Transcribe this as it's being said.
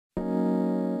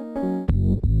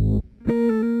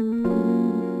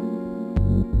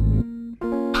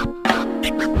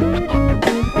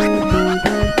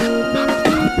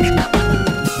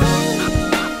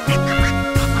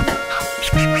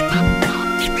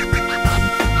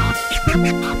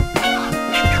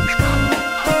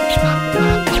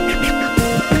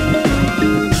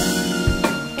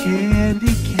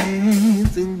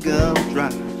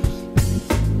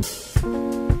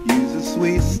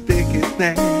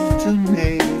to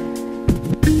me.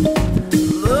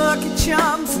 Lucky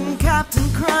Charms and Captain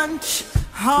Crunch,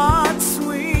 hot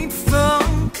sweet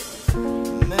funk,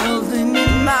 melting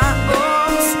in my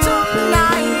arms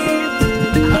tonight.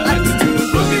 I like to do the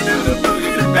boogie,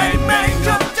 the bang, bang,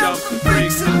 jump, jump, the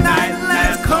freaks at night.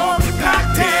 Let's call the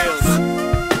cocktails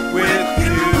with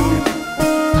you.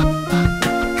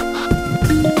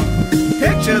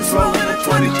 Pictures rolling at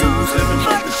 22s, living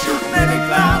like the shooting any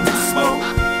clouds of smoke.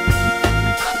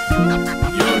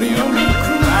 You're the only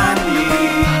crew I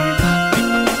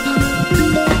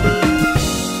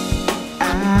I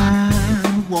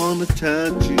wanna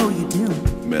touch you. Oh, you do?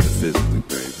 metaphysically,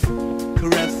 baby.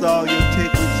 Caress all your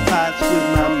tickle spots with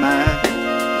my mind.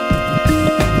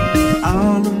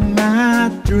 All of my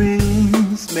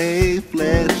dreams made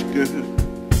flesh, girl.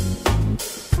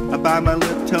 I bite my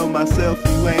lip, tell myself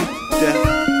you ain't deaf.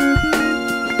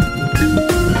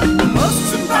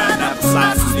 Muscles and pineapple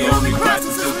slices, the only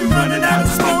crisis is we running out of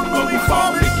smoke, but we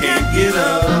fall, we can't get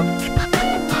up.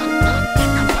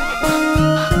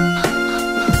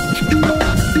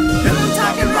 Pillow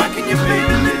talking, rocking your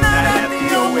baby midnight at the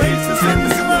oasis, and the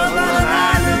smell on an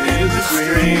island is a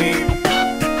stream.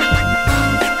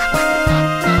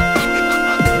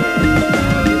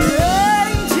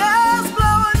 Angels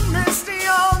blowing misty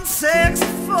on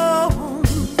saxophones,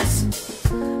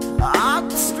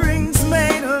 strings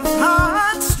made of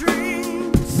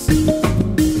heartstrings.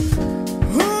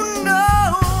 Who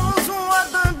knows what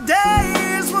the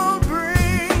days will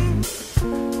bring?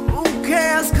 Who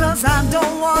cares, 'cause I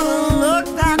don't wanna look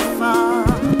that far.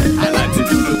 I like to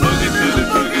do the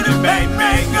boogie, the bang,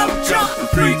 bang, up, jump the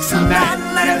freaks, and that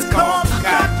let's go.